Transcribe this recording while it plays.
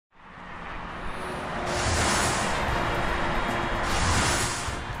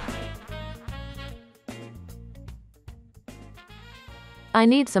I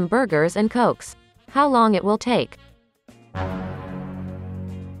need some burgers and cokes. How long it will take?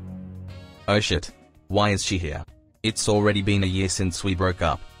 Oh shit. Why is she here? It's already been a year since we broke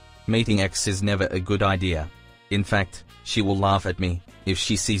up. Meeting X is never a good idea. In fact, she will laugh at me if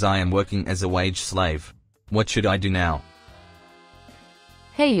she sees I am working as a wage slave. What should I do now?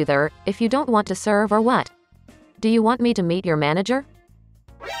 Hey you there, if you don't want to serve or what? Do you want me to meet your manager?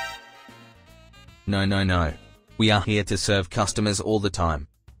 No. We are here to serve customers all the time.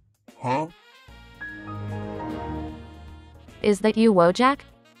 Huh? Is that you, Wojak?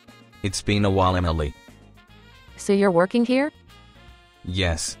 It's been a while, Emily. So you're working here?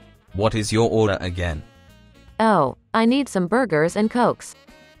 Yes. What is your order again? Oh, I need some burgers and cokes.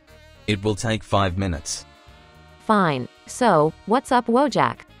 It will take 5 minutes. Fine. So, what's up,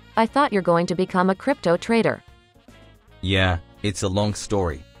 Wojak? I thought you're going to become a crypto trader. Yeah, it's a long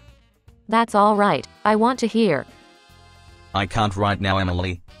story. That's all right. I want to hear. I can't right now,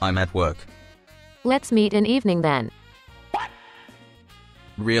 Emily. I'm at work. Let's meet in evening then.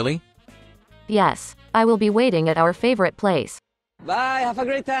 Really? Yes. I will be waiting at our favorite place. Bye, have a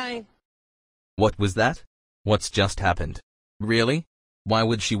great time. What was that? What's just happened? Really? Why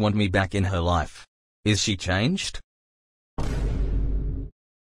would she want me back in her life? Is she changed?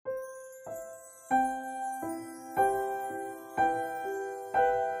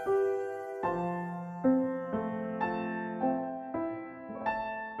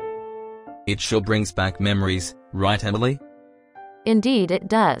 It sure brings back memories, right, Emily? Indeed it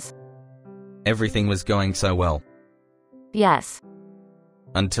does. Everything was going so well. Yes.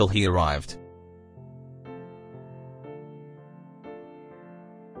 Until he arrived.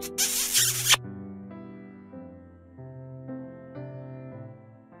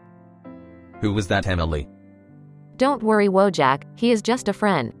 Who was that, Emily? Don't worry, Wojak, he is just a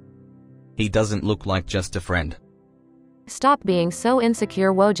friend. He doesn't look like just a friend. Stop being so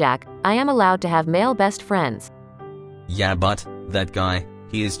insecure, Wojak. I am allowed to have male best friends. Yeah, but that guy,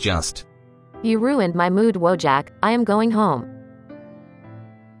 he is just... You ruined my mood, Wojak. I am going home.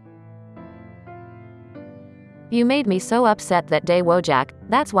 You made me so upset that day, Wojak.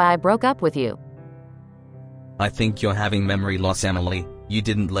 That's why I broke up with you. I think you're having memory loss, Emily. You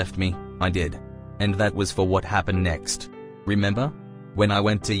didn't left me, I did. And that was for what happened next. Remember? When I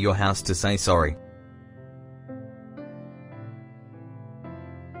went to your house to say sorry.